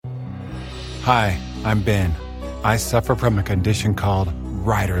Hi, I'm Ben. I suffer from a condition called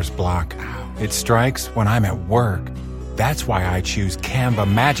writer's block. It strikes when I'm at work. That's why I choose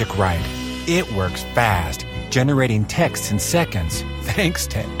Canva Magic Write. It works fast, generating text in seconds, thanks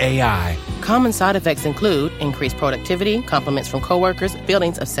to AI. Common side effects include increased productivity, compliments from coworkers,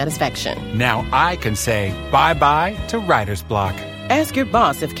 feelings of satisfaction. Now I can say bye-bye to writer's block. Ask your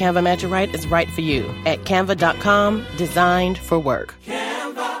boss if Canva Magic Write is right for you at canva.com, designed for work.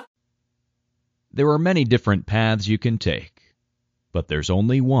 There are many different paths you can take, but there's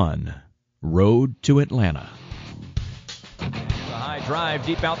only one road to Atlanta. The high drive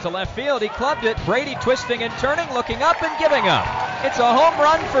deep out to left field. He clubbed it. Brady twisting and turning, looking up and giving up. It's a home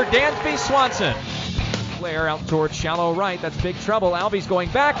run for Dansby Swanson. Flair out towards shallow right. That's big trouble. Albies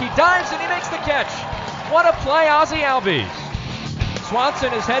going back. He dives and he makes the catch. What a play, Ozzie Albies.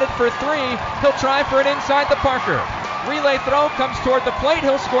 Swanson is headed for three. He'll try for an inside the Parker. Relay throw comes toward the plate.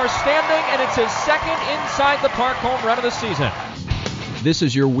 He'll score standing, and it's his second inside the park home run of the season. This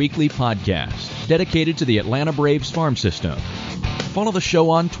is your weekly podcast dedicated to the Atlanta Braves farm system. Follow the show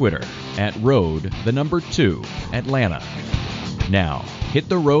on Twitter at road2Atlanta. Now, hit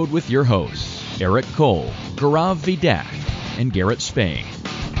the road with your hosts, Eric Cole, Gaurav Vidak, and Garrett Spain.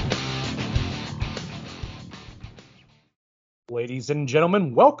 Ladies and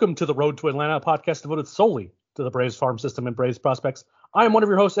gentlemen, welcome to the Road to Atlanta, a podcast devoted solely to the Braves farm system and Braves prospects. I am one of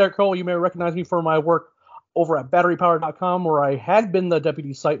your hosts, Eric Cole. You may recognize me for my work over at batterypower.com, where I had been the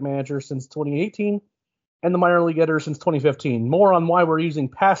deputy site manager since 2018 and the minor league editor since 2015. More on why we're using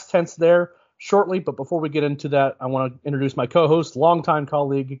past tense there shortly, but before we get into that, I want to introduce my co-host, longtime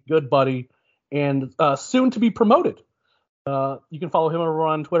colleague, good buddy, and soon to be promoted. You can follow him over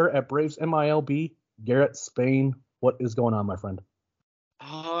on Twitter at BravesMILB, Garrett Spain. What is going on, my friend?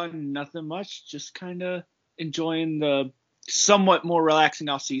 Nothing much. Just kind of enjoying the somewhat more relaxing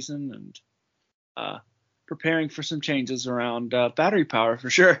off season and preparing for some changes around battery power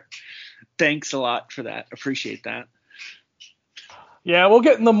for sure. Thanks a lot for that. Appreciate that. Yeah, we'll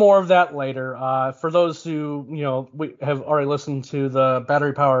get into more of that later. For those who, we have already listened to the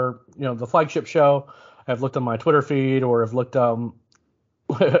Battery Power, the flagship show, have looked on my Twitter feed or have looked,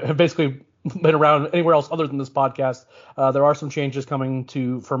 have basically been around anywhere else other than this podcast. There are some changes coming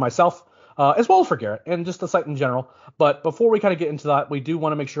for myself, as well as for Garrett and just the site in general. But before we kind of get into that, we do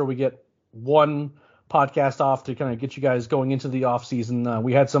want to make sure we get one podcast off to kind of get you guys going into the off season.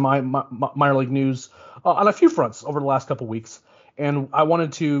 We had some minor league news on a few fronts over the last couple weeks, and I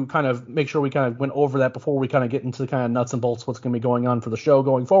wanted to kind of make sure we kind of went over that before we kind of get into the kind of nuts and bolts what's going to be going on for the show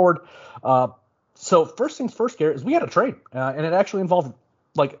going forward. So first things first, Garrett, is we had a trade, and it actually involved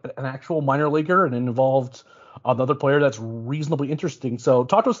like an actual minor leaguer, and it involved another player that's reasonably interesting. So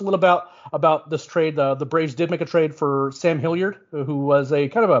talk to us a little about this trade. The Braves did make a trade for Sam Hilliard, who was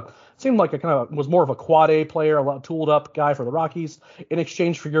seemed like was more of a quad A player, a lot tooled up guy for the Rockies, in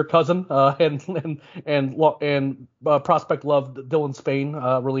exchange for your cousin and prospect loved Dylan Spain,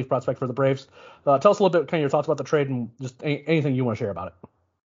 relief prospect for the Braves. Tell us a little bit kind of your thoughts about the trade and just anything you want to share about it.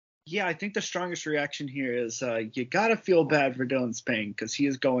 Yeah, I think the strongest reaction here is you got to feel bad for Dylan Spain because he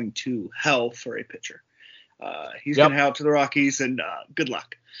is going to hell for a pitcher. He's going to head out to the Rockies, and good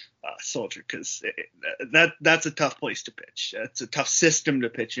luck, Soldier, because that's a tough place to pitch. It's a tough system to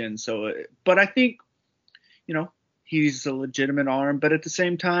pitch in. So, but I think, he's a legitimate arm. But at the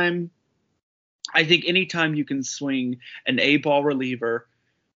same time, I think anytime you can swing an A-ball reliever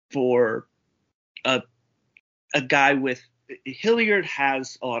for a guy with Hilliard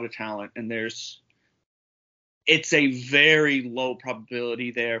has a lot of talent, and it's a very low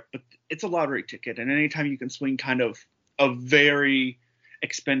probability there, but it's a lottery ticket. And anytime you can swing kind of a very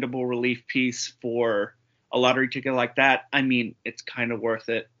expendable relief piece for a lottery ticket like that, I mean, it's kind of worth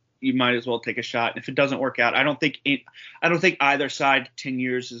it. You might as well take a shot. And if it doesn't work out, I don't think either side in 10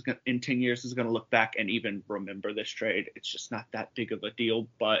 years is going to look back and even remember this trade. It's just not that big of a deal.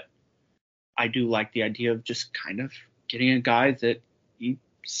 But I do like the idea of just kind of getting a guy that you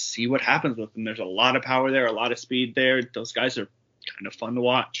see what happens with him. There's a lot of power there, a lot of speed there. Those guys are kind of fun to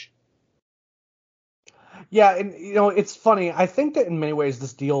watch. Yeah, and it's funny. I think that in many ways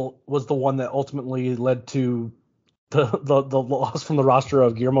this deal was the one that ultimately led to the loss from the roster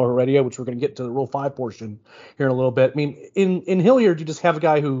of Guillermo Heredia, which we're going to get to the Rule 5 portion here in a little bit. I mean, in Hilliard, you just have a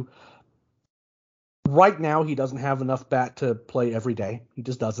guy who right now he doesn't have enough bat to play every day. He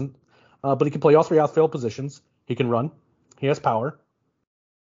just doesn't. But he can play all three outfield positions. He can run. He has power.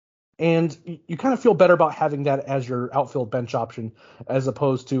 And you kind of feel better about having that as your outfield bench option as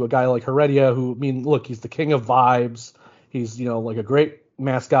opposed to a guy like Heredia who, look, he's the king of vibes. He's, like a great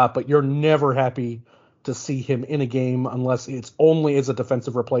mascot, but you're never happy to see him in a game unless it's only as a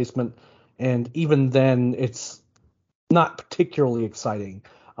defensive replacement. And even then, it's not particularly exciting.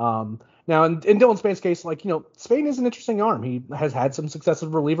 Now, in Dylan Spain's case, like, Spain is an interesting arm. He has had some success as a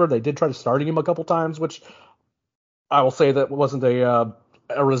reliever. They did try to starting him a couple times, which I will say that wasn't a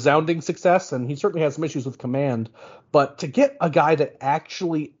resounding success, and he certainly has some issues with command. But to get a guy that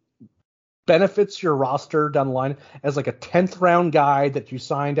actually benefits your roster down the line as like a 10th round guy that you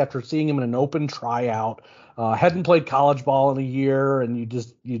signed after seeing him in an open tryout, hadn't played college ball in a year, and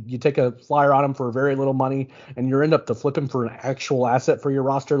you take a flyer on him for very little money, and you end up to flip him for an actual asset for your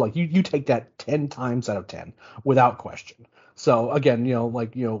roster, like you take that 10 times out of 10 without question. So again,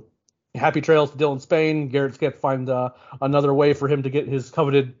 happy trails to Dylan Spain. Garrett's got to find another way for him to get his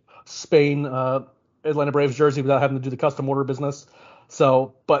coveted Spain Atlanta Braves jersey without having to do the custom order business.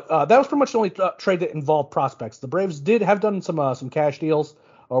 So, but that was pretty much the only trade that involved prospects. The Braves did have done some cash deals,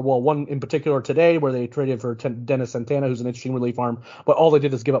 one in particular today where they traded for Dennis Santana, who's an interesting relief arm. But all they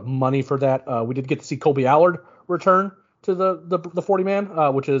did is give up money for that. We did get to see Colby Allard return to the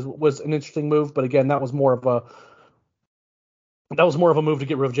 40-man, which was an interesting move. But again, that was more of a move to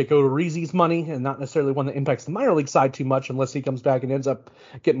get rid of Jake Odorizzi's money, and not necessarily one that impacts the minor league side too much, unless he comes back and ends up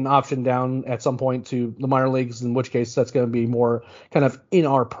getting optioned down at some point to the minor leagues, in which case that's going to be more kind of in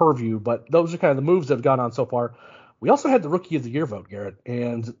our purview. But those are kind of the moves that have gone on so far. We also had the Rookie of the Year vote, Garrett,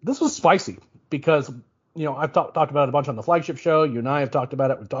 and this was spicy because, I've talked about it a bunch on the flagship show. You and I have talked about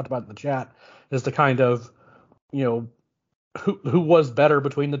it. We've talked about it in the chat as the kind of, who was better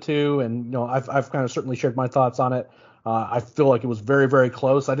between the two. And, I've kind of certainly shared my thoughts on it. I feel like it was very, very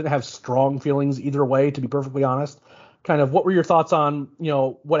close. I didn't have strong feelings either way, to be perfectly honest. Kind of what were your thoughts on,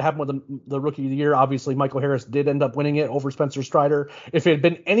 what happened with the Rookie of the Year? Obviously, Michael Harris did end up winning it over Spencer Strider. If it had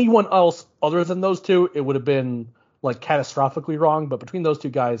been anyone else other than those two, it would have been like catastrophically wrong. But between those two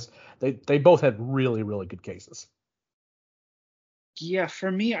guys, they both had really, really good cases. Yeah,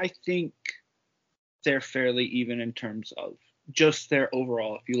 for me, I think they're fairly even in terms of just their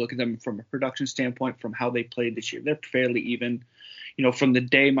overall. If you look at them from a production standpoint, from how they played this year, they're fairly even. From the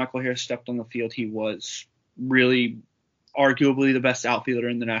day Michael Harris stepped on the field, he was really arguably the best outfielder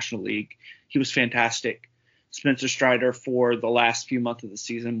in the National League. He was fantastic. Spencer Strider, for the last few months of the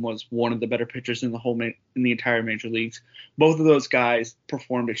season, was one of the better pitchers in the entire major leagues. Both of those guys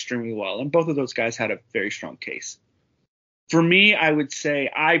performed extremely well, and both of those guys had a very strong case. For me, I would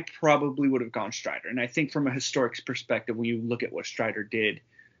say I probably would have gone Strider. And I think from a historic perspective, when you look at what Strider did,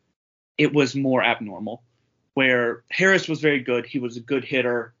 it was more abnormal. Where Harris was very good. He was a good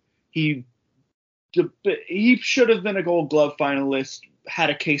hitter. He should have been a Gold Glove finalist, had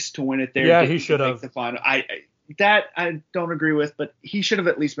a case to win it there. Yeah, he should have. The final. I don't agree with, but he should have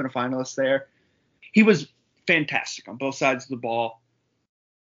at least been a finalist there. He was fantastic on both sides of the ball.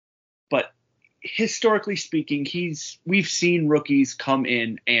 But historically speaking, we've seen rookies come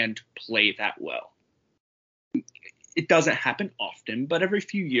in and play that well. It doesn't happen often, but every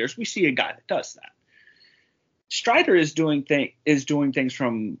few years we see a guy that does that. Strider is doing things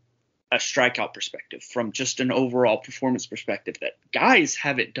from a strikeout perspective, from just an overall performance perspective that guys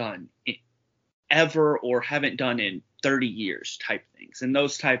haven't done ever or haven't done in 30 years type things. And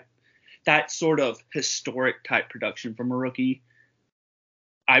that sort of historic type production from a rookie,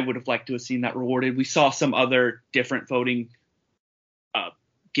 I would have liked to have seen that rewarded. We saw some other different voting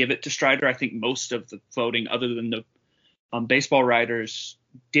give it to Strider. I think most of the voting, other than the baseball writers,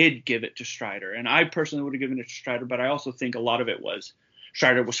 did give it to Strider. And I personally would have given it to Strider, but I also think a lot of it was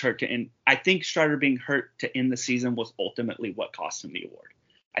Strider was hurt to end. I think Strider being hurt to end the season was ultimately what cost him the award.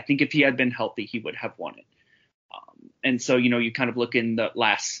 I think if he had been healthy, he would have won it. And so, you kind of look in the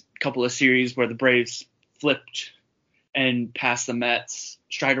last couple of series where the Braves flipped and passed the Mets.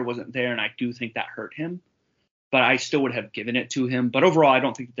 Strider wasn't there, and I do think that hurt him. But I still would have given it to him. But overall, I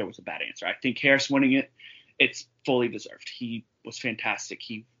don't think that there was a bad answer. I think Harris winning it, it's fully deserved. He was fantastic.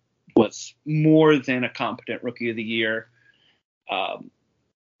 He was more than a competent Rookie of the Year.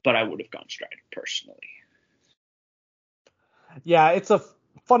 But I would have gone Strider personally. Yeah, it's a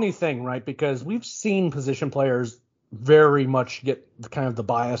funny thing, right? Because we've seen position players very much get kind of the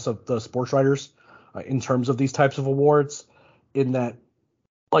bias of the sports writers in terms of these types of awards, in that,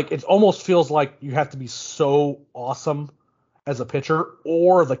 like, it almost feels like you have to be so awesome as a pitcher,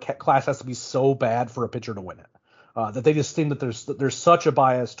 or the class has to be so bad for a pitcher to win it, that they just think that there's such a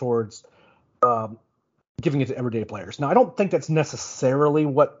bias towards giving it to everyday players. Now, I don't think that's necessarily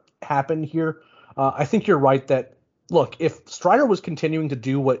what happened here. I think you're right that, look, if Strider was continuing to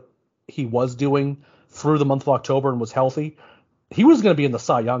do what he was doing through the month of October and was healthy, he was going to be in the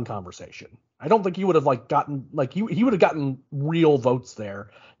Cy Young conversation. I don't think he would have gotten he would have gotten real votes there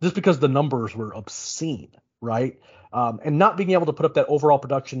just because the numbers were obscene. right? And not being able to put up that overall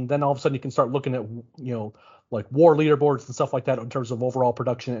production, then all of a sudden you can start looking at, like WAR leaderboards and stuff like that in terms of overall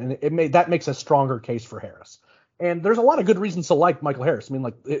production, and that makes a stronger case for Harris. And there's a lot of good reasons to like Michael Harris. I mean,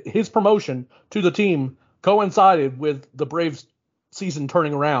 like his promotion to the team coincided with the Braves season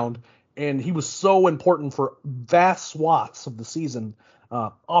turning around, and he was so important for vast swaths of the season,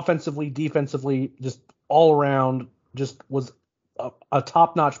 offensively, defensively, just all around, just was a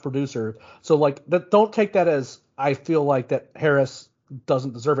top-notch producer. So like don't take that as I feel like that Harris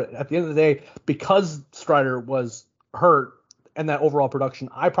doesn't deserve it. At the end of the day, because Strider was hurt and that overall production,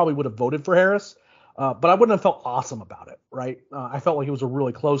 I probably would have voted for Harris. But I wouldn't have felt awesome about it, right? I felt like it was a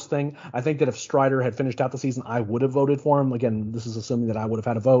really close thing. I think that if Strider had finished out the season, I would have voted for him. Again, this is assuming that I would have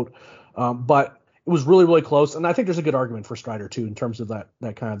had a vote. But it was really, really close. And I think there's a good argument for Strider, too, in terms of that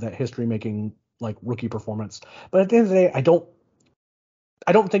kind of that history-making, like, rookie performance. But at the end of the day,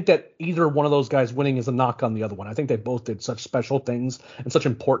 I don't think that either one of those guys winning is a knock on the other one. I think they both did such special things and such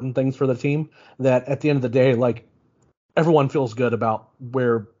important things for the team that at the end of the day, like, everyone feels good about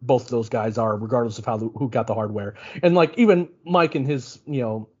where both of those guys are, regardless of who got the hardware. And like even Mike in his,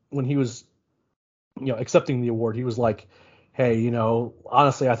 when he was, accepting the award, he was like, hey,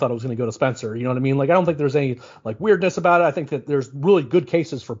 honestly, I thought it was going to go to Spencer. You know what I mean? Like, I don't think there's any like weirdness about it. I think that there's really good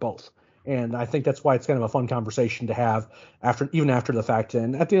cases for both. And I think that's why it's kind of a fun conversation to have even after the fact.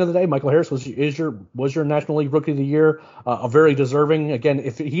 And at the end of the day, Michael Harris was your National League Rookie of the Year, a very deserving. Again,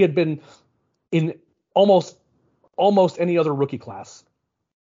 if he had been in almost any other rookie class,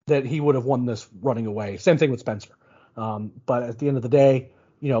 that he would have won this running away. Same thing with Spencer. But at the end of the day,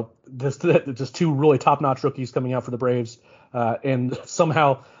 just two really top-notch rookies coming out for the Braves, and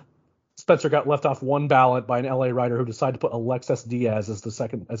somehow Spencer got left off one ballot by an LA writer who decided to put Alexis Diaz as the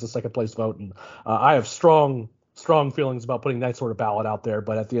second place vote. And I have strong feelings about putting that sort of ballot out there,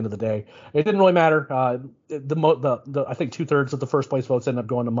 but at the end of the day, it didn't really matter. I think 2/3 of the first place votes ended up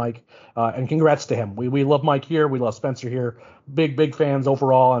going to Mike, and congrats to him. We love Mike here, we love Spencer here, big fans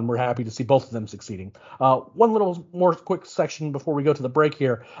overall, and we're happy to see both of them succeeding. One little more quick section before we go to the break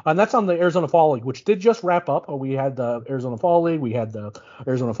here, and that's on the Arizona Fall League, which did just wrap up. We had the Arizona Fall League, we had the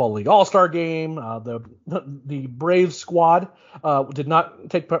Arizona Fall League All-Star Game. The Braves squad did not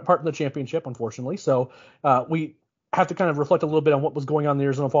take part in the championship, unfortunately, so we have to kind of reflect a little bit on what was going on in the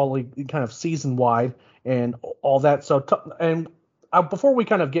Arizona Fall League kind of season-wide and all that. So, before we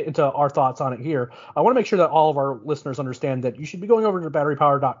kind of get into our thoughts on it here, I want to make sure that all of our listeners understand that you should be going over to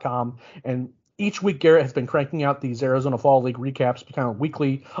batterypower.com, and each week Garrett has been cranking out these Arizona Fall League recaps, kind of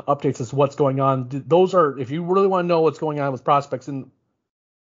weekly updates as to what's going on. Those are, if you really want to know what's going on with prospects in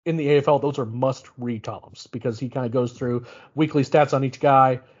the AFL, those are must-read columns, because he kind of goes through weekly stats on each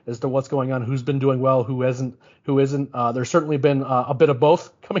guy as to what's going on, who's been doing well, who isn't. There's certainly been a bit of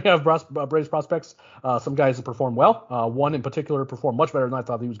both coming out of Braves prospects. Some guys have performed well. One in particular performed much better than I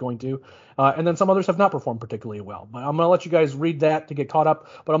thought he was going to. And then some others have not performed particularly well. But I'm going to let you guys read that to get caught up.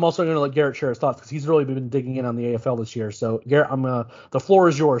 But I'm also going to let Garrett share his thoughts, because he's really been digging in on the AFL this year. So, Garrett, the floor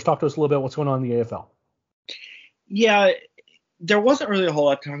is yours. Talk to us a little bit what's going on in the AFL. Yeah, there wasn't really a whole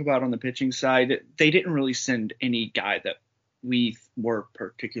lot to talk about on the pitching side. They didn't really send any guy that we were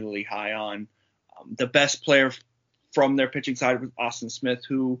particularly high on. The best player from their pitching side was Austin Smith,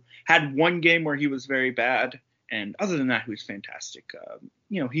 who had one game where he was very bad. And other than that, he was fantastic.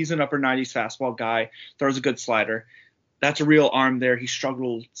 He's an upper 90s fastball guy, throws a good slider. That's a real arm there. He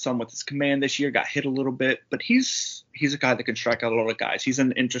struggled some with his command this year, got hit a little bit, but he's a guy that can strike out a lot of guys. He's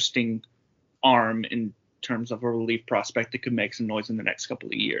an interesting arm in terms of a relief prospect that could make some noise in the next couple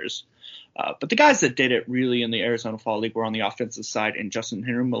of years. But the guys that did it really in the Arizona Fall League were on the offensive side, and Justin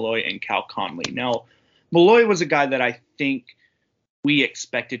Henry Malloy and Cal Conley. Now, Malloy was a guy that I think we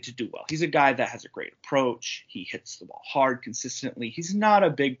expected to do well. He's a guy that has a great approach. He hits the ball hard consistently. He's not a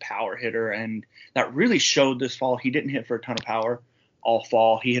big power hitter, and that really showed this fall. He didn't hit for a ton of power all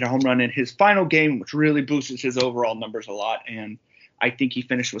fall. He hit a home run in his final game, which really boosted his overall numbers a lot, and I think he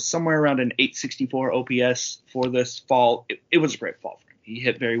finished with somewhere around an 864 OPS for this fall. It was a great fall for him. He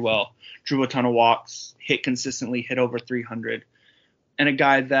hit very well, drew a ton of walks, hit consistently, hit over 300. And a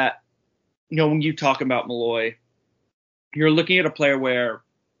guy that, when you talk about Malloy, you're looking at a player where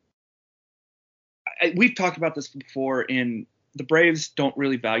we've talked about this before, in the Braves don't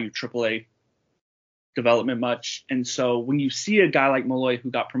really value AAA development much. And so when you see a guy like Malloy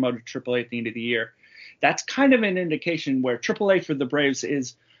who got promoted to AAA at the end of the year, that's kind of an indication where AAA for the Braves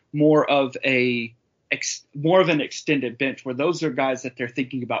is more of an extended bench, where those are guys that they're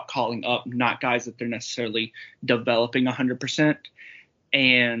thinking about calling up, not guys that they're necessarily developing 100%.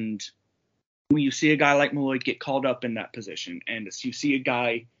 And when you see a guy like Malloy get called up in that position, and you see a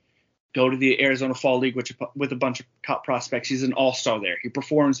guy go to the Arizona Fall League with a bunch of top prospects. He's an all-star there. He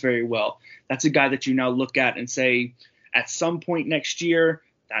performs very well. That's a guy that you now look at and say, at some point next year,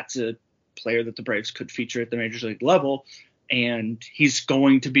 that's a player that the Braves could feature at the major league level. And he's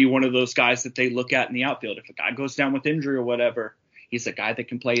going to be one of those guys that they look at in the outfield. If a guy goes down with injury or whatever, he's a guy that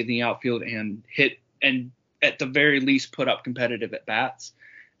can play in the outfield and hit and at the very least put up competitive at bats.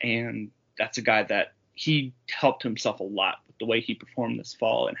 And that's a guy that he helped himself a lot with the way he performed this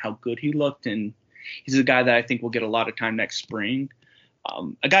fall and how good he looked. And he's a guy that I think will get a lot of time next spring.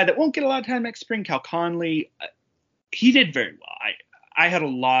 A guy that won't get a lot of time next spring, Cal Conley, he did very well. I had a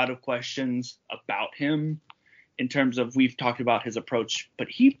lot of questions about him in terms of, we've talked about his approach, but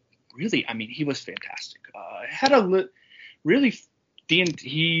he really, I mean, he was fantastic.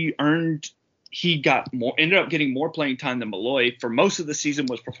 Ended up getting more playing time than Malloy for most of the season,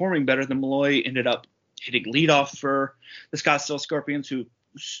 was performing better than Malloy, ended up hitting leadoff for the Scottsdale Scorpions, who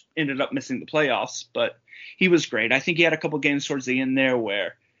ended up missing the playoffs, but he was great. I think he had a couple games towards the end there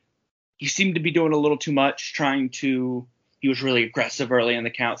where he seemed to be doing a little too much, he was really aggressive early in the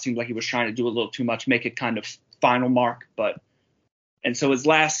count. Seemed like he was trying to do a little too much, make it kind of final mark. And so his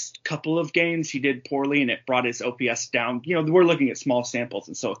last couple of games, he did poorly, and it brought his OPS down. You know, we're looking at small samples,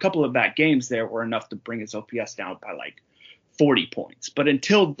 and so a couple of bad games there were enough to bring his OPS down by like 40 points. But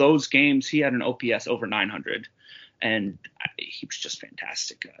until those games, he had an OPS over 900, and he was just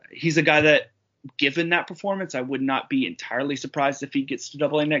fantastic. He's a guy that, given that performance, I would not be entirely surprised if he gets to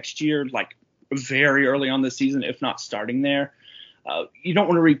AA next year, like very early on the season, if not starting there. You don't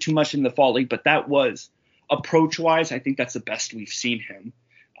want to read too much in the Fall League, but that was, approach-wise, I think that's the best we've seen him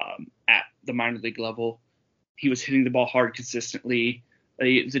at the minor league level. He was hitting the ball hard consistently.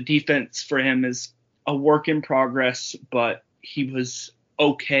 The defense for him is a work in progress, but he was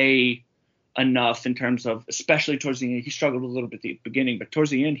okay enough in terms of, especially towards the end, he struggled a little bit at the beginning, but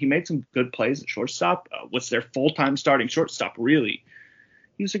towards the end, he made some good plays at shortstop. Was their full-time starting shortstop, really.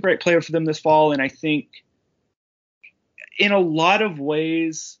 He was a great player for them this fall, and I think in a lot of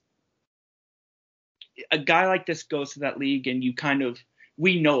ways, a guy like this goes to that league and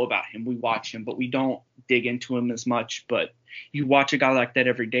we know about him, we watch him, but we don't dig into him as much. But you watch a guy like that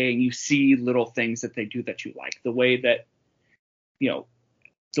every day and you see little things that they do that you like. The way that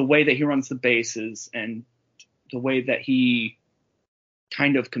he runs the bases and the way that he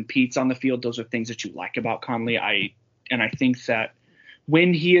kind of competes on the field, those are things that you like about Conley. I think that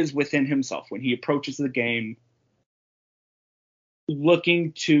when he is within himself, when he approaches the game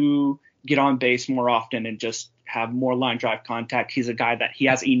looking to get on base more often and just have more line drive contact, he's a guy that he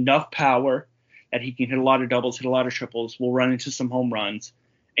has enough power that he can hit a lot of doubles, hit a lot of triples, will run into some home runs,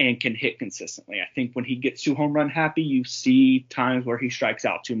 and can hit consistently. I think when he gets too home run happy, you see times where he strikes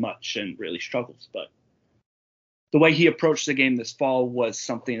out too much and really struggles. But the way he approached the game this fall was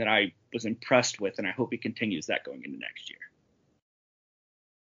something that I was impressed with, and I hope he continues that going into next year.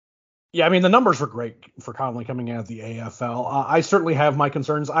 Yeah, I mean, the numbers were great for Conley coming out of the AFL. I certainly have my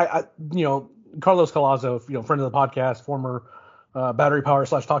concerns. Carlos Collazo, friend of the podcast, former Battery Power /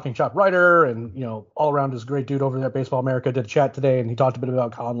 Talking Shop writer, and, all around is a great dude over there at Baseball America, did a chat today, and he talked a bit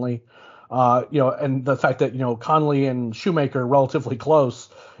about Conley, and the fact that, Conley and Shoemaker are relatively close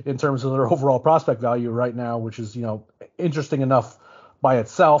in terms of their overall prospect value right now, which is, interesting enough by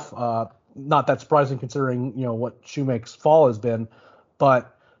itself. Not that surprising considering, what Shoemaker's fall has been,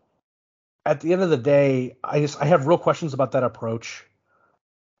 but at the end of the day, I have real questions about that approach.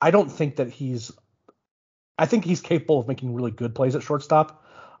 I don't think that I think he's capable of making really good plays at shortstop.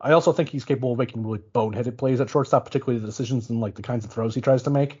 I also think he's capable of making really boneheaded plays at shortstop, particularly the decisions and like the kinds of throws he tries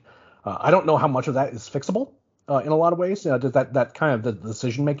to make. I don't know how much of that is fixable in a lot of ways. That kind of the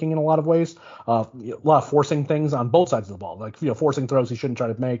decision making in a lot of ways. A lot of forcing things on both sides of the ball, like forcing throws he shouldn't try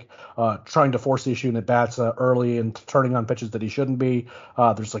to make, trying to force the issue in at bats early and turning on pitches that he shouldn't be.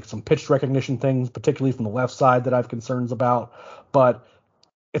 There's like some pitch recognition things, particularly from the left side, that I have concerns about. But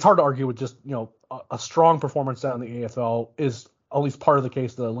it's hard to argue with just a strong performance down in the AFL is at least part of the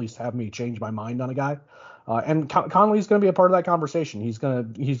case that at least have me change my mind on a guy. And Conley's going to be a part of that conversation. He's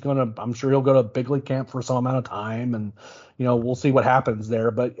going to, I'm sure he'll go to big league camp for some amount of time, and, we'll see what happens there.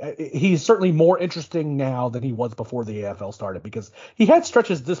 But he's certainly more interesting now than he was before the AFL started, because he had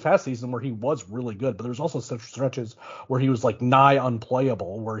stretches this past season where he was really good, but there's also such stretches where he was like nigh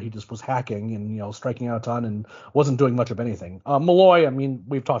unplayable, where he just was hacking and, striking out a ton and wasn't doing much of anything. Malloy, I mean,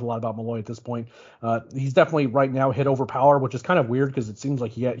 we've talked a lot about Malloy at this point. He's definitely right now hit over power, which is kind of weird because it seems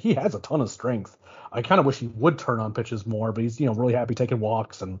like he has a ton of strength. I kind of wish he would turn on pitches more, but he's, really happy taking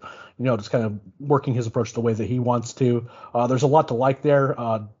walks and, just kind of working his approach the way that he wants to. There's a lot to like there.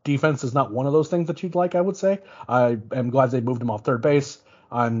 Defense is not one of those things that you'd like, I would say. I am glad they moved him off third base.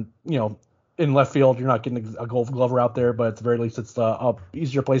 on, in left field, you're not getting a Gold Glover out there, but at the very least, it's a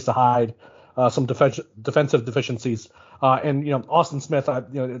easier place to hide some defensive deficiencies. And Austin Smith,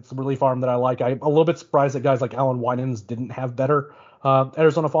 it's the relief arm that I like. I'm a little bit surprised that guys like Alan Winans didn't have better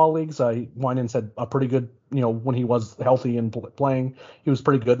Arizona Fall Leagues. Winans had a pretty good, when he was healthy and playing, he was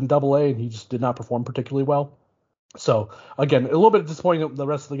pretty good in Double-A, and he just did not perform particularly well. So, again, a little bit disappointing that the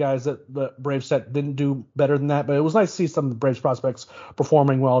rest of the guys that the Braves set didn't do better than that, but it was nice to see some of the Braves prospects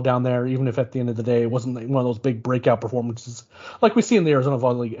performing well down there, even if at the end of the day it wasn't one of those big breakout performances like we see in the Arizona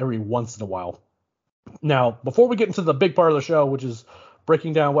Fall League every once in a while. Now, before we get into the big part of the show, which is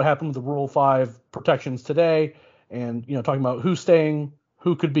breaking down what happened with the Rule 5 protections today and, talking about who's staying,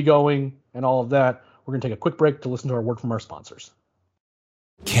 who could be going, and all of that, we're going to take a quick break to listen to our word from our sponsors.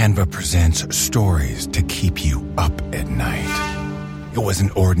 Canva presents stories to keep you up at night. It was an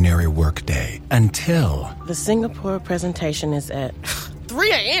ordinary work day until... The Singapore presentation is at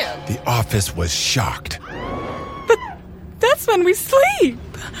 3 a.m. The office was shocked. But that's when we sleep.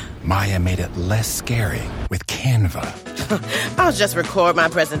 Maya made it less scary with Canva. I'll just record my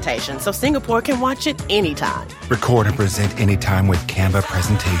presentation so Singapore can watch it anytime. Record and present anytime with Canva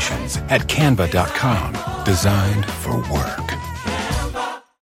presentations at canva.com. Designed for work.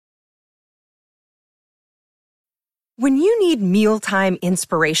 When you need mealtime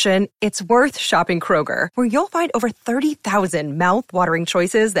inspiration, it's worth shopping Kroger, where you'll find over 30,000 mouth-watering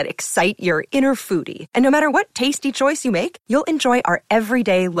choices that excite your inner foodie. And no matter what tasty choice you make, you'll enjoy our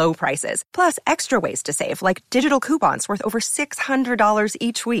everyday low prices, plus extra ways to save, like digital coupons worth over $600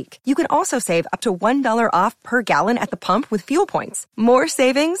 each week. You can also save up to $1 off per gallon at the pump with fuel points. More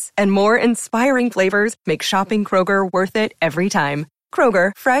savings and more inspiring flavors make shopping Kroger worth it every time.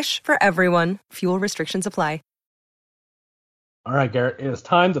 Kroger, fresh for everyone. Fuel restrictions apply. All right, Garrett, it is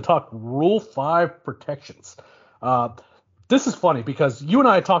time to talk Rule 5 protections. This is funny because you and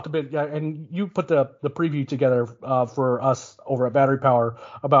I talked a bit, and you put the preview together for us over at Battery Power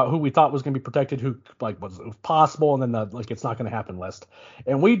about who we thought was going to be protected, who was possible, and then the it's not going to happen list.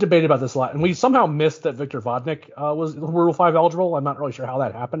 And we debated about this a lot, and we somehow missed that Victor Vodnik was Rule 5 eligible. I'm not really sure how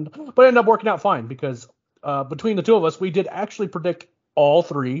that happened, but it ended up working out fine because between the two of us, we did actually predict all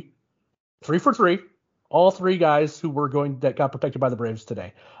three for three. All three guys that got protected by the Braves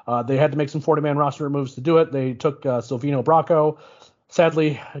today. They had to make some 40-man roster moves to do it. They took Silvino Bracco,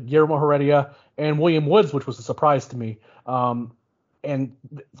 sadly, Guillermo Heredia, and William Woods, which was a surprise to me, and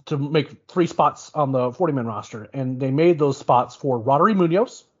to make 3 spots on the 40-man roster. And they made those spots for Roddery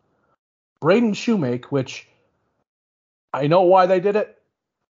Munoz, Braden Shoemake, which I know why they did it.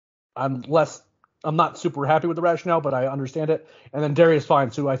 I'm not super happy with the rationale, but I understand it. And then Darius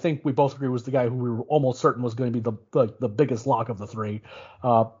Vines, who I think we both agree was the guy who we were almost certain was going to be the biggest lock of the three.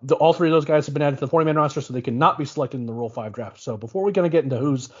 All three of those guys have been added to the 40-man roster, so they cannot be selected in the Rule 5 draft. So before we're going to get into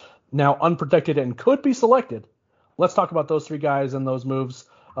who's now unprotected and could be selected, let's talk about those three guys and those moves.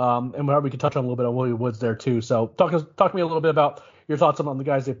 And we can touch on a little bit on Willie Woods there too. So talk to me a little bit about your thoughts on the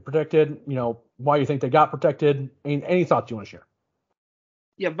guys they've protected, why you think they got protected, and any thoughts you want to share.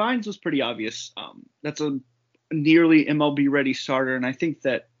 Yeah, Vines was pretty obvious. That's a nearly MLB-ready starter, and I think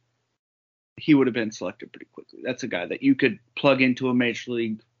that he would have been selected pretty quickly. That's a guy that you could plug into a major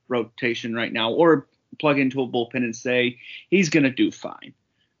league rotation right now or plug into a bullpen and say he's going to do fine.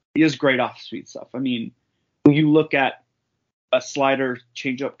 He has great off-speed stuff. I mean, when you look at a slider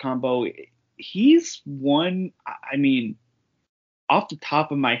changeup combo, he's one – I mean – off the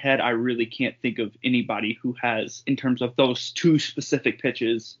top of my head, I really can't think of anybody who has, in terms of those two specific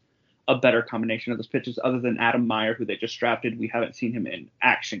pitches, a better combination of those pitches other than Adam Meyer, who they just drafted. We haven't seen him in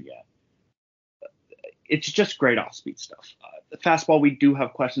action yet. It's just great off-speed stuff. The fastball, we do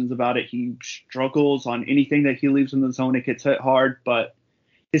have questions about it. He struggles on anything that he leaves in the zone. It gets hit hard, but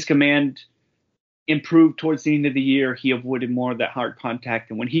his command improved towards the end of the year. He avoided more of that hard contact,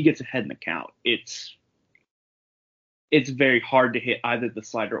 and when he gets ahead in the count, it's very hard to hit either the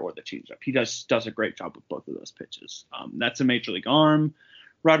slider or the changeup. He does a great job with both of those pitches. That's a major league arm.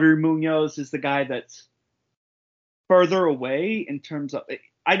 Roddery Munoz is the guy that's further away in terms of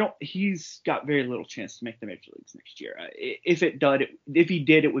he's got very little chance to make the major leagues next year. If he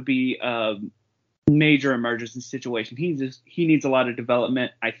did, it would be a major emergency situation. He needs a lot of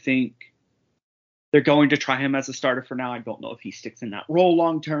development. I think they're going to try him as a starter for now. I don't know if he sticks in that role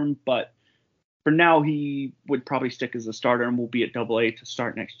long term, but for now, he would probably stick as a starter and will be at Double-A to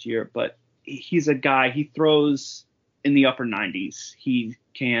start next year. But he's a guy, he throws in the upper 90s. He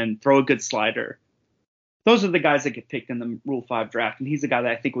can throw a good slider. Those are the guys that get picked in the Rule 5 draft. And he's a guy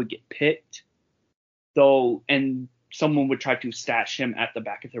that I think would get picked, though, and someone would try to stash him at the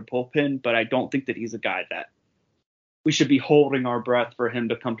back of their bullpen. But I don't think that he's a guy that we should be holding our breath for him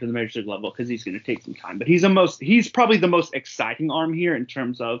to come to the major league level because he's going to take some time. But he's probably the most exciting arm here in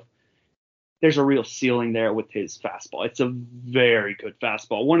terms of there's a real ceiling there with his fastball. It's a very good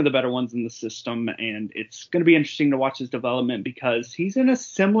fastball, one of the better ones in the system, and it's going to be interesting to watch his development because he's in a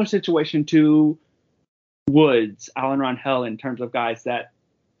similar situation to Woods, Alan Rangel, in terms of guys that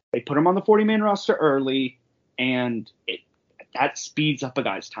they put him on the 40-man roster early, and that speeds up a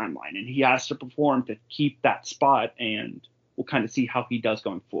guy's timeline, and he has to perform to keep that spot, and we'll kind of see how he does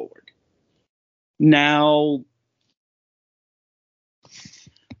going forward. Now,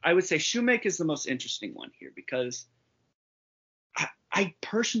 I would say Shoemake is the most interesting one here because I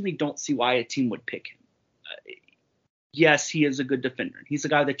personally don't see why a team would pick him. Yes, he is a good defender. He's a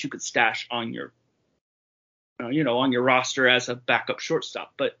guy that you could stash on your, on your roster as a backup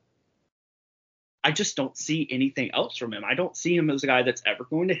shortstop. But I just don't see anything else from him. I don't see him as a guy that's ever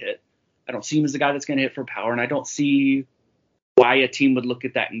going to hit. I don't see him as a guy that's going to hit for power, and I don't see why a team would look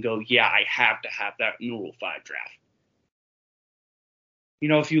at that and go, yeah, I have to have that in the Rule 5 draft.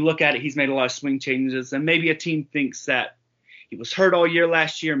 If you look at it, he's made a lot of swing changes, and maybe a team thinks that he was hurt all year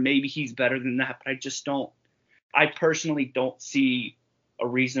last year. Maybe he's better than that, but I personally don't see a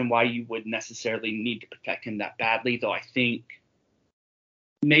reason why you would necessarily need to protect him that badly, though I think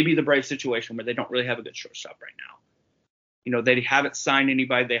maybe the Braves situation where they don't really have a good shortstop right now. They haven't signed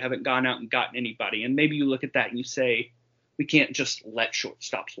anybody. They haven't gone out and gotten anybody. And maybe you look at that and you say, we can't just let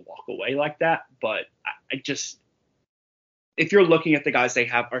shortstops walk away like that. But if you're looking at the guys they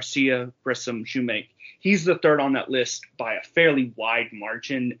have, Arcia, Grissom, Shoemake, he's the third on that list by a fairly wide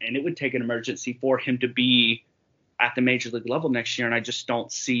margin, and it would take an emergency for him to be at the major league level next year, and I just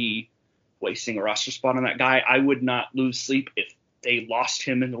don't see wasting a roster spot on that guy. I would not lose sleep if they lost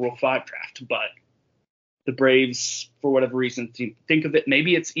him in the Rule 5 draft, but the Braves, for whatever reason, think of it,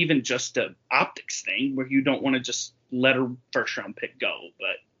 maybe it's even just an optics thing where you don't want to just let a first-round pick go,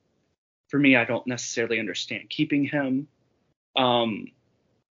 but for me, I don't necessarily understand keeping him.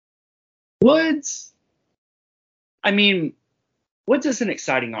 Woods is an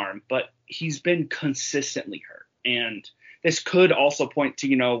exciting arm, but he's been consistently hurt. And this could also point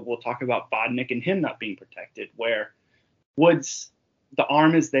to, we'll talk about Bodnick and him not being protected, where Woods, the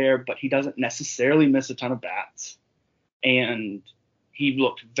arm is there, but he doesn't necessarily miss a ton of bats. And he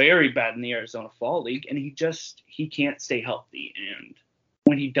looked very bad in the Arizona Fall League, and he can't stay healthy. And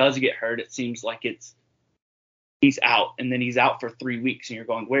when he does get hurt, it seems like he's out, and then he's out for 3 weeks, and you're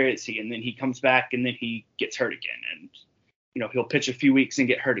going, where is he? And then he comes back, and then he gets hurt again. And, he'll pitch a few weeks and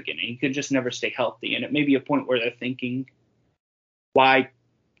get hurt again, and he could just never stay healthy. And it may be a point where they're thinking, why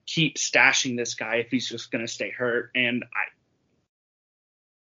keep stashing this guy if he's just going to stay hurt? And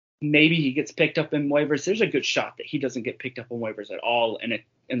maybe he gets picked up in waivers. There's a good shot that he doesn't get picked up on waivers at all, and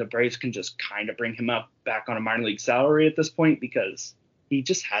the Braves can just kind of bring him up back on a minor league salary at this point because he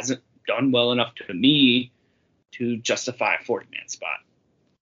just hasn't done well enough to me to justify a 40-man spot.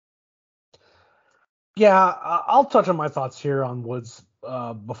 Yeah, I'll touch on my thoughts here on Woods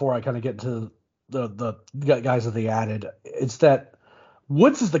before I kind of get to the guys that they added. It's that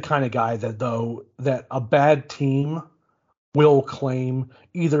Woods is the kind of guy that a bad team will claim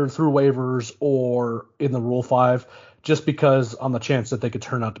either through waivers or in the Rule 5 just because on the chance that they could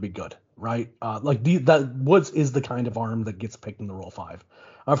turn out to be good, right? That Woods is the kind of arm that gets picked in the Rule 5.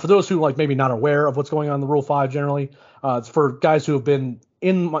 For those who maybe not aware of what's going on in the Rule 5 generally, it's for guys who have been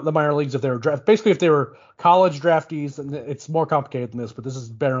in the minor leagues if they were college draftees, and it's more complicated than this, but this is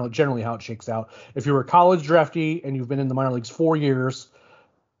generally how it shakes out. If you're a college draftee and you've been in the minor leagues 4 years,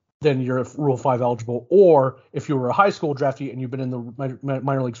 then you're Rule 5 eligible. Or if you were a high school draftee and you've been in the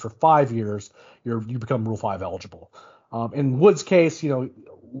minor leagues for 5 years, you become Rule 5 eligible. In Woods' case, a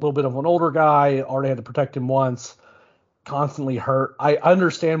little bit of an older guy, already had to protect him once, constantly hurt. I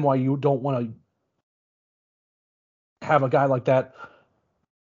understand why you don't want to have a guy like that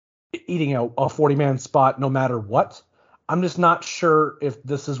eating a 40-man spot no matter what. I'm just not sure if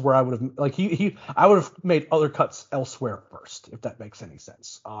this is where I would have I would have made other cuts elsewhere first, if that makes any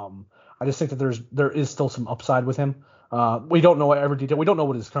sense. I just think that there is still some upside with him. We don't know every detail. We don't know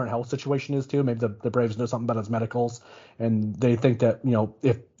what his current health situation is too. Maybe the Braves know something about his medicals, and they think that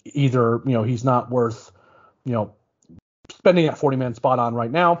if either he's not worth spending that 40-man spot on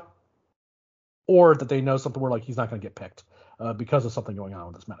right now, or that they know something where he's not going to get picked because of something going on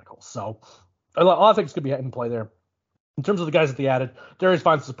with his medicals. So a lot of things could be in play there. In terms of the guys that they added, Darius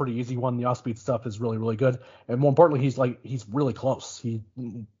Vines is a pretty easy one. The off-speed stuff is really, really good. And more importantly, he's really close. He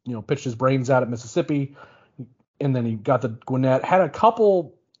pitched his brains out at Mississippi, and then he got the Gwinnett. Had a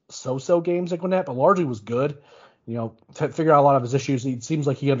couple so-so games at Gwinnett, but largely was good. figure out a lot of his issues. It seems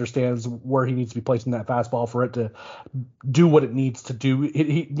like he understands where he needs to be placing that fastball for it to do what it needs to do.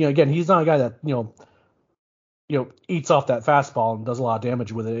 Again, he's not a guy that eats off that fastball and does a lot of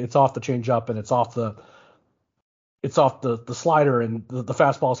damage with it. It's off the changeup and it's off the slider, and the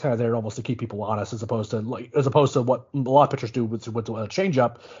fastball is kind of there almost to keep people honest, as opposed to what a lot of pitchers do with a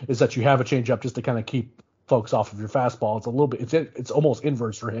changeup, is that you have a changeup just to kind of keep folks off of your fastball. It's a little bit, it's almost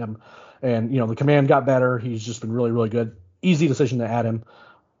inverse for him. And the command got better. He's just been really, really good. Easy decision to add him.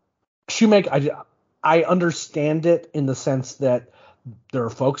 Shoemake, I understand it in the sense that there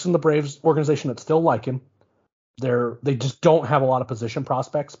are folks in the Braves organization that still like him. They just don't have a lot of position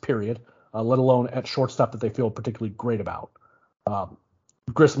prospects, period. Let alone at shortstop that they feel particularly great about.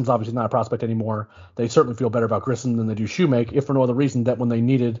 Grissom's obviously not a prospect anymore. They certainly feel better about Grissom than they do Shoemake, if for no other reason that when they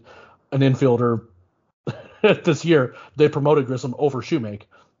needed an infielder this year, they promoted Grissom over Shoemake.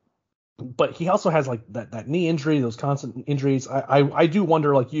 But he also has like that knee injury, those constant injuries. I do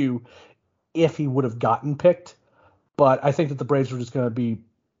wonder, like you, if he would have gotten picked. But I think that the Braves were just going to be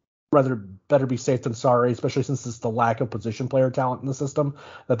better be safe than sorry, especially since it's the lack of position player talent in the system,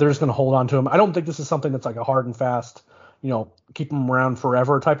 that they're just going to hold on to him. I don't think this is something that's like a hard and fast, keep him around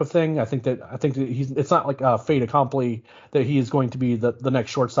forever type of thing. I think that it's not like a fait accompli that he is going to be the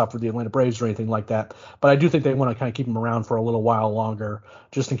next shortstop for the Atlanta Braves or anything like that. But I do think they want to kind of keep him around for a little while longer,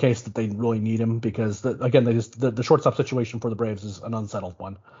 just in case that they really need him, because the shortstop situation for the Braves is an unsettled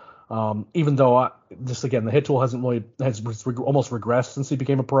one. Even though the hit tool has almost regressed since he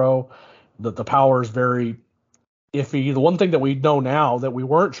became a pro. The power is very iffy. The one thing that we know now that we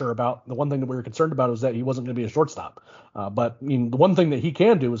weren't sure about, the one thing that we were concerned about, was that he wasn't going to be a shortstop. But the one thing that he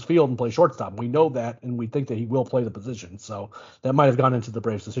can do is field and play shortstop. We know that, and we think that he will play the position. So that might have gone into the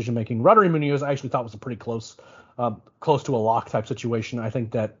Braves' decision making. Roddery Munoz, I actually thought was a pretty close to a lock type situation. I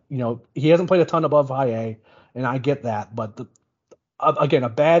think that he hasn't played a ton above high A, and I get that, but again, a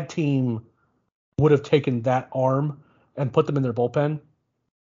bad team would have taken that arm and put them in their bullpen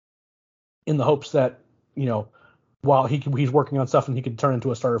in the hopes that, while he's working on stuff and he could turn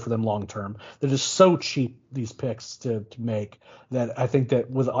into a starter for them long term. They're just so cheap, these picks to make, that I think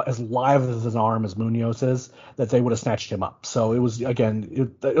that with as live as an arm as Munoz is, that they would have snatched him up. So it was, again,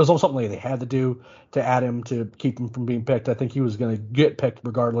 it was almost something they had to do to add him to keep him from being picked. I think he was going to get picked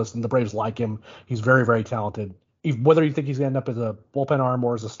regardless, and the Braves like him. He's very, very talented. Whether you think he's going to end up as a bullpen arm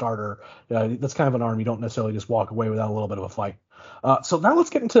or as a starter, that's kind of an arm you don't necessarily just walk away without a little bit of a fight. So now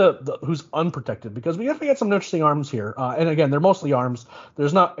let's get into who's unprotected, because we definitely got some interesting arms here. And again, they're mostly arms.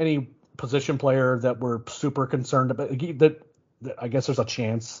 There's not any position player that we're super concerned about. That I guess there's a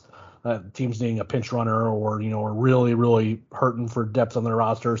chance teams needing a pinch runner or are really, really hurting for depth on their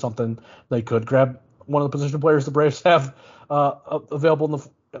roster or something. They could grab one of the position players the Braves have available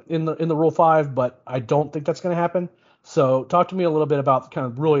in the Rule 5, but I don't think that's going to happen. So talk to me a little bit about kind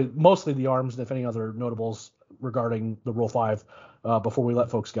of really mostly the arms, and if any other notables regarding the Rule 5 before we let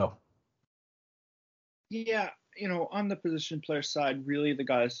folks go. Yeah, on the position player side, really the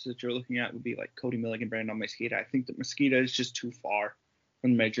guys that you're looking at would be like Cody Milligan, Brandon Mosqueda. I think that Mosqueda is just too far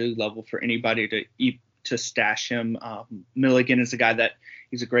from the major league level for anybody to stash him. Milligan is a guy that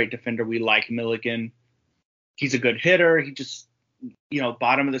he's a great defender. We like Milligan. He's a good hitter. He just,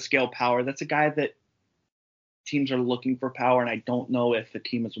 bottom of the scale power. That's a guy that teams are looking for power, and I don't know if the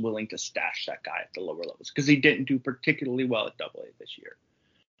team is willing to stash that guy at the lower levels, because he didn't do particularly well at AA this year.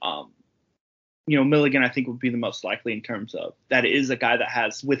 Milligan, I think, would be the most likely in terms of that is a guy that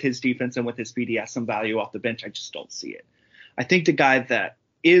has, with his defense and with his speed, he has some value off the bench. I just don't see it. I think the guy that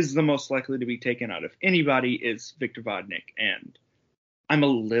is the most likely to be taken out of anybody is Victor Vodnik, and I'm a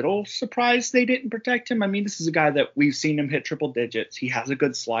little surprised they didn't protect him. I mean, this is a guy that we've seen him hit triple digits. He has a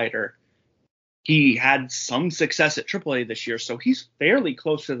good slider. He had some success at AAA this year, so he's fairly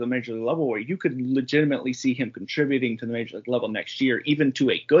close to the major league level where you could legitimately see him contributing to the major league level next year, even to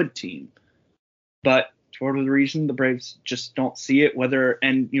a good team. But for whatever reason, the Braves just don't see it.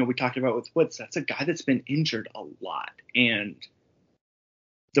 We talked about with Woods, that's a guy that's been injured a lot, and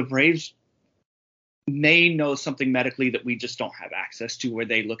the Braves may know something medically that we just don't have access to, where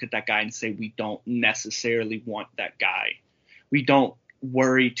they look at that guy and say, we don't necessarily want that guy. We don't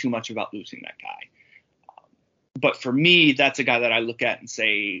worry too much about losing that guy. But for me, that's a guy that I look at and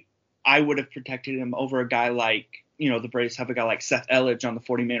say, I would have protected him over a guy like, the Braves have a guy like Seth Elledge on the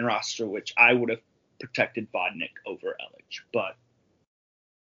 40-man roster, which I would have protected Vodnik over Elledge. But,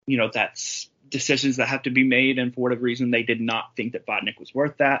 that's decisions that have to be made. And for whatever reason, they did not think that Vodnik was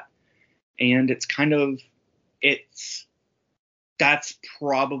worth that. And that's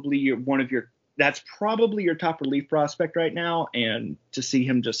probably that's probably your top relief prospect right now. And to see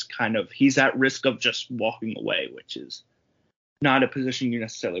him just he's at risk of just walking away, which is not a position you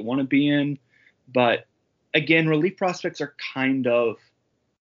necessarily want to be in. But again, relief prospects are kind of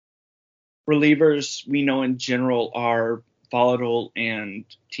relievers we know in general are volatile and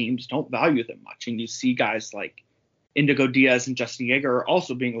teams don't value them much. And you see guys like Indigo Diaz and Justin Yeager are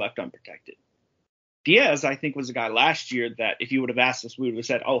also being left unprotected. Diaz, I think, was a guy last year that if you would have asked us, we would have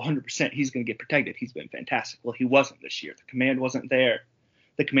said, 100% he's going to get protected. He's been fantastic. Well, he wasn't this year. The command wasn't there.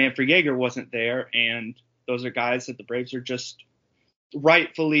 The command for Yeager wasn't there. And those are guys that the Braves are just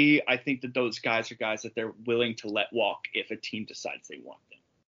rightfully, I think that those guys are guys that they're willing to let walk if a team decides they want them.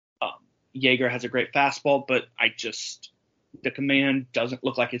 Yeager has a great fastball, but the command doesn't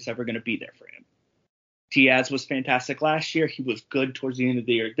look like it's ever going to be there for him. Diaz was fantastic last year. He was good towards the end of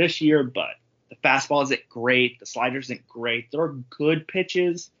the year this year, but the fastball isn't great. The slider isn't great. There are good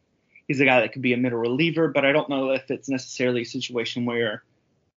pitches. He's a guy that could be a middle reliever, but I don't know if it's necessarily a situation where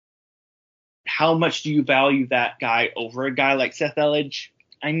how much do you value that guy over a guy like Seth Elledge?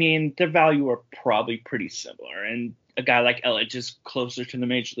 I mean, their value are probably pretty similar, and a guy like Elledge is closer to the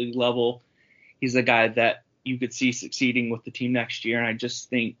major league level. He's a guy that you could see succeeding with the team next year, and I just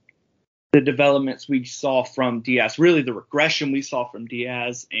think the developments we saw from Diaz, really the regression we saw from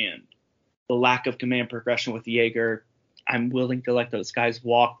Diaz and the lack of command progression with Yeager, I'm willing to let those guys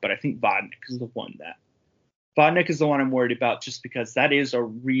walk, but I think Vodnik is the one I'm worried about, just because that is a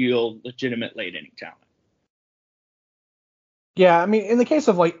real legitimate late inning talent. Yeah, I mean, in the case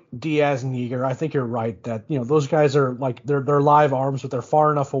of like Diaz and Yeager, I think you're right that, those guys are like they're live arms, but they're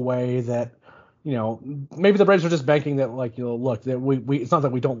far enough away that, maybe the Braves are just banking that, like, look, that we it's not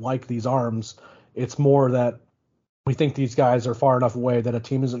that we don't like these arms, it's more that we think these guys are far enough away that a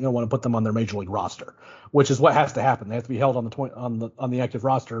team isn't going to want to put them on their major league roster, which is what has to happen. They have to be held on the active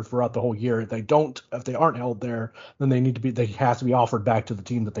roster throughout the whole year. If they aren't held there, then they have to be offered back to the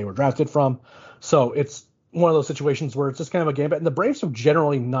team that they were drafted from. So it's one of those situations where it's just kind of a game. And the Braves have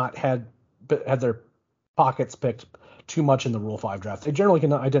generally not had their pockets picked too much in the Rule 5 draft. They generally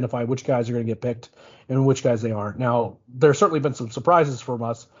can identify which guys are going to get picked and which guys they aren't. Now, there's certainly been some surprises from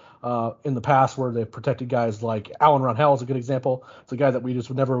us in the past where they've protected guys like Alan Rangel is a good example. It's a guy that we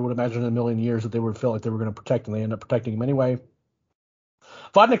just never would imagine in a million years that they would feel like they were going to protect, and they end up protecting him anyway.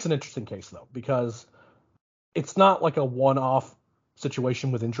 Vodnik's an interesting case, though, because it's not like a one-off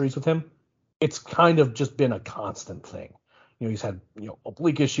situation with injuries with him. It's kind of just been a constant thing. He's had,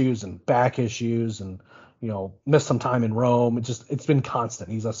 oblique issues and back issues and, missed some time in Rome. It's been constant.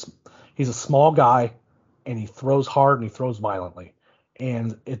 He's a small guy, and he throws hard and he throws violently.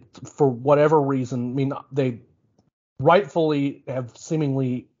 And for whatever reason, I mean, they rightfully have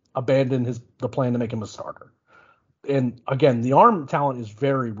seemingly abandoned the plan to make him a starter. And again, the arm talent is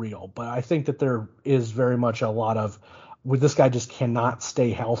very real, but I think that there is very much a lot of, this guy just cannot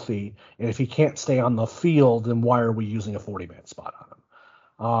stay healthy. And if he can't stay on the field, then why are we using a 40-man spot on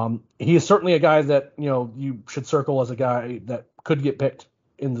him? He is certainly a guy that, you should circle as a guy that could get picked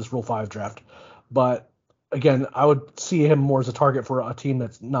in this Rule 5 draft. But again, I would see him more as a target for a team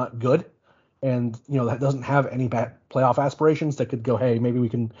that's not good and, that doesn't have any playoff aspirations, that could go, hey, maybe we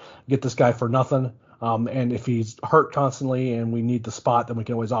can get this guy for nothing. And if he's hurt constantly and we need the spot, then we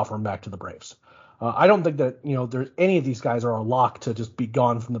can always offer him back to the Braves. I don't think that, there's any of these guys are a lock to just be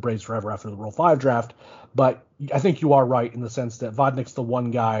gone from the Braves forever after the Rule 5 draft. But I think you are right in the sense that Vodnik's the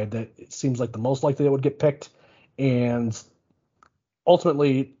one guy that it seems like the most likely that would get picked. And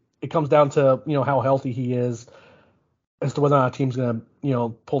ultimately, it comes down to, how healthy he is as to whether or not a team's going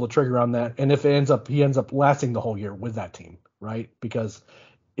to, pull the trigger on that. And if he ends up lasting the whole year with that team, right? Because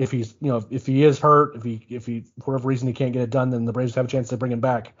if he's, if he is hurt, if he for whatever reason he can't get it done, then the Braves have a chance to bring him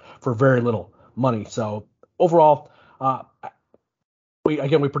back for very little money. So overall, we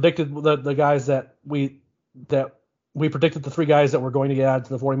predicted the guys that we predicted the three guys that were going to get added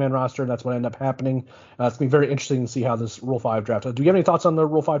to the 40-man roster, and that's what ended up happening. It's going to be very interesting to see how this Rule 5 draft. Do you have any thoughts on the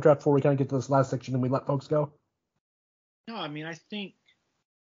Rule 5 draft before we kind of get to this last section and we let folks go? No, I mean, I think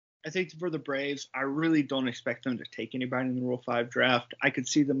for the Braves, I really don't expect them to take anybody in the Rule 5 draft. I could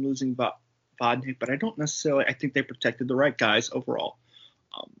see them losing Vodnik, but I don't necessarily. I think they protected the right guys overall.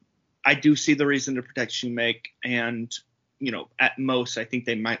 I do see the reason to protect Shoemake, and at most, I think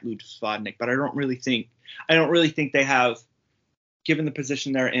they might lose Vodnik, but I don't really think they have, given the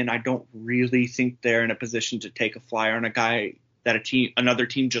position they're in, I don't really think they're in a position to take a flyer on a guy that another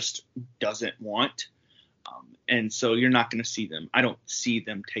team just doesn't want. And so you're not going to see them. I don't see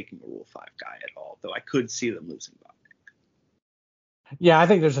them taking a Rule 5 guy at all, though I could see them losing Vodnik. Yeah, I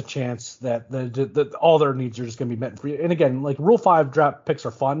think there's a chance that all their needs are just going to be met. And again, like Rule 5 draft picks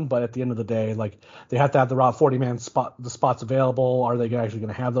are fun, but at the end of the day, like they have to have the 40-man spots available. Are they actually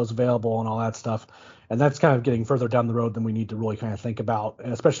going to have those available and all that stuff? And that's kind of getting further down the road than we need to really kind of think about,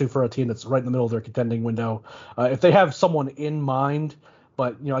 and especially for a team that's right in the middle of their contending window. If they have someone in mind,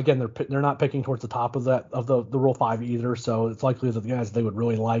 but again, they're not picking towards the top of the Rule 5 either, so it's likely that the guys they would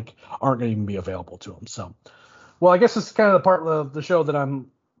really like aren't going to even be available to them. So. Well, I guess this is kind of the part of the show that I'm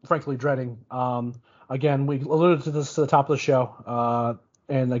frankly dreading. Again, we alluded to this at the top of the show.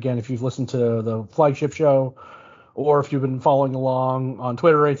 And again, if you've listened to the flagship show or if you've been following along on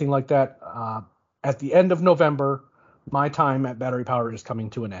Twitter or anything like that, at the end of November, my time at Battery Power is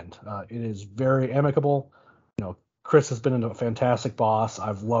coming to an end. It is very amicable. Chris has been a fantastic boss.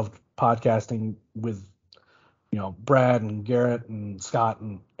 I've loved podcasting with, Brad and Garrett and Scott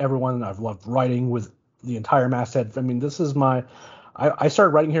and everyone. I've loved writing with the entire masthead. I mean, this is I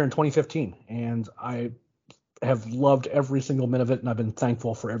started writing here in 2015, and I have loved every single minute of it, and I've been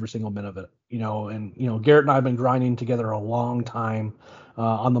thankful for every single minute of it. Garrett and I have been grinding together a long time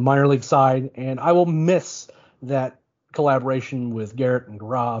on the minor league side, and I will miss that collaboration with Garrett and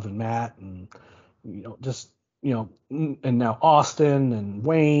Gaurav and Matt and and now Austin and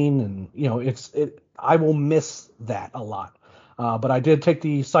Wayne, and I will miss that a lot. But I did take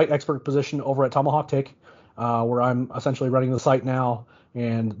the site expert position over at Tomahawk Take, where I'm essentially running the site now,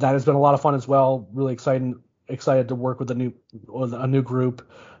 and that has been a lot of fun as well. Really excited to work with a new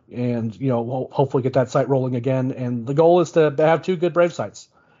group, and we'll hopefully get that site rolling again. And the goal is to have 2 good Brave sites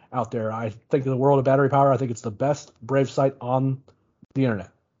out there. I think in the world of Battery Power, I think it's the best Brave site on the internet,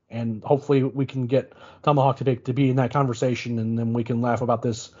 and hopefully we can get Tomahawk Take to be in that conversation, and then we can laugh about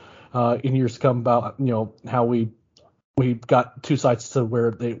this in years to come about how we got 2 sites to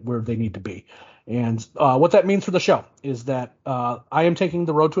where they need to be. And what that means for the show is that I am taking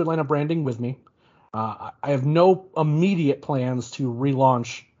the Road to Atlanta branding with me. I have no immediate plans to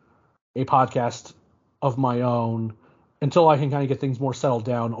relaunch a podcast of my own until I can kind of get things more settled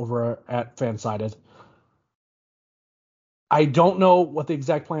down over at Fansided. I don't know what the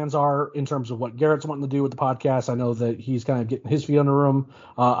exact plans are in terms of what Garrett's wanting to do with the podcast. I know that he's kind of getting his feet on the room.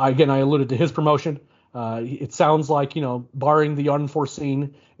 I alluded to his promotion. It sounds like, barring the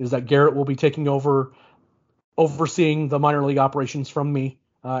unforeseen, is that Garrett will be taking over, overseeing the minor league operations from me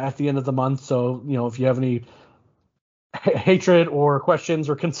at the end of the month. So, if you have any hatred or questions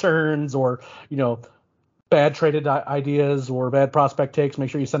or concerns or, bad traded ideas or bad prospect takes, make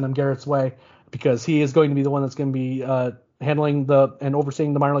sure you send them Garrett's way, because he is going to be the one that's going to be handling and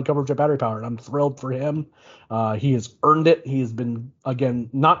overseeing the minor league coverage at Battery Power. And I'm thrilled for him. He has earned it. He has been, again,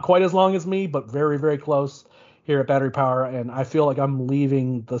 not quite as long as me, but very, very close here at Battery Power. And I feel like I'm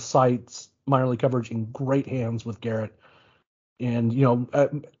leaving the site's minor league coverage in great hands with Garrett. And,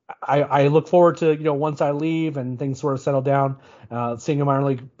 I look forward to, once I leave and things sort of settle down, seeing a minor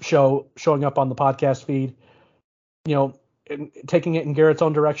league show showing up on the podcast feed, and taking it in Garrett's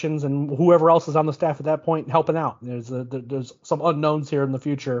own directions, and whoever else is on the staff at that point helping out. There's some unknowns here in the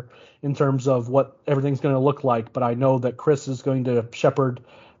future in terms of what everything's going to look like, but I know that Chris is going to shepherd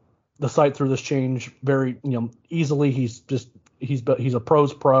the site through this change very easily. He's a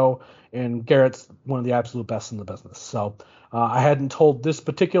pro's pro, and Garrett's one of the absolute best in the business. So I hadn't told this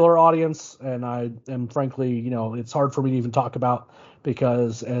particular audience, and I am frankly, it's hard for me to even talk about,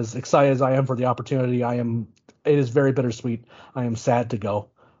 because as excited as I am for the opportunity, it is very bittersweet. I am sad to go,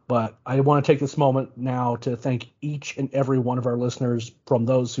 but I want to take this moment now to thank each and every one of our listeners, from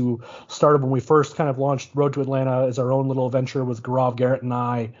those who started when we first kind of launched Road to Atlanta as our own little adventure with Gaurav, Garrett, and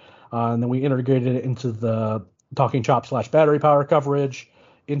I, and then we integrated it into the Talking Chop / Battery Power coverage,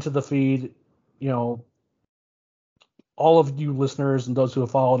 into the feed. All of you listeners and those who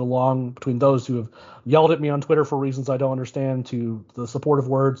have followed along, between those who have yelled at me on Twitter for reasons I don't understand, to the supportive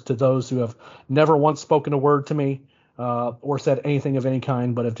words, to those who have never once spoken a word to me or said anything of any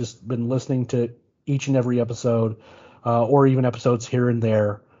kind, but have just been listening to each and every episode or even episodes here and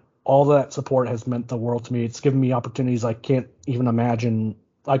there. All that support has meant the world to me. It's given me opportunities I can't even imagine.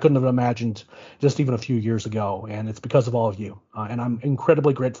 I couldn't have imagined just even a few years ago, and it's because of all of you. And I'm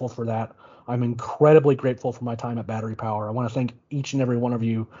incredibly grateful for that. I'm incredibly grateful for my time at Battery Power. I want to thank each and every one of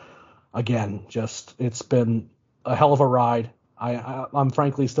you again. It's been a hell of a ride. I'm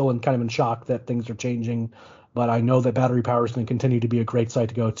frankly still in shock that things are changing, but I know that Battery Power is going to continue to be a great site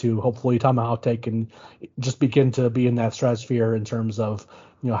to go to. Hopefully Tomahawk Take can just begin to be in that stratosphere in terms of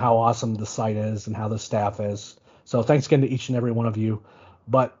how awesome the site is and how the staff is. So thanks again to each and every one of you.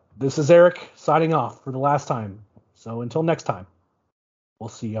 But this is Eric signing off for the last time. So until next time, we'll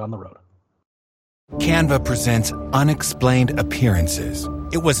see you on the road. Canva presents Unexplained Appearances.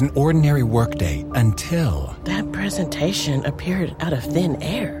 It was an ordinary workday until... That presentation appeared out of thin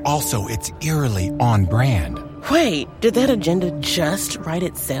air. Also, it's eerily on brand. Wait, did that agenda just write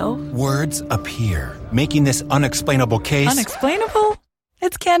itself? Words appear, making this unexplainable case... Unexplainable?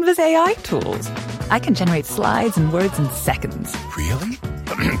 It's Canva's AI tools. I can generate slides and words in seconds. Really?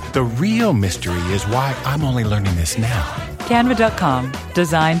 The real mystery is why I'm only learning this now. Canva.com,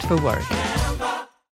 designed for work.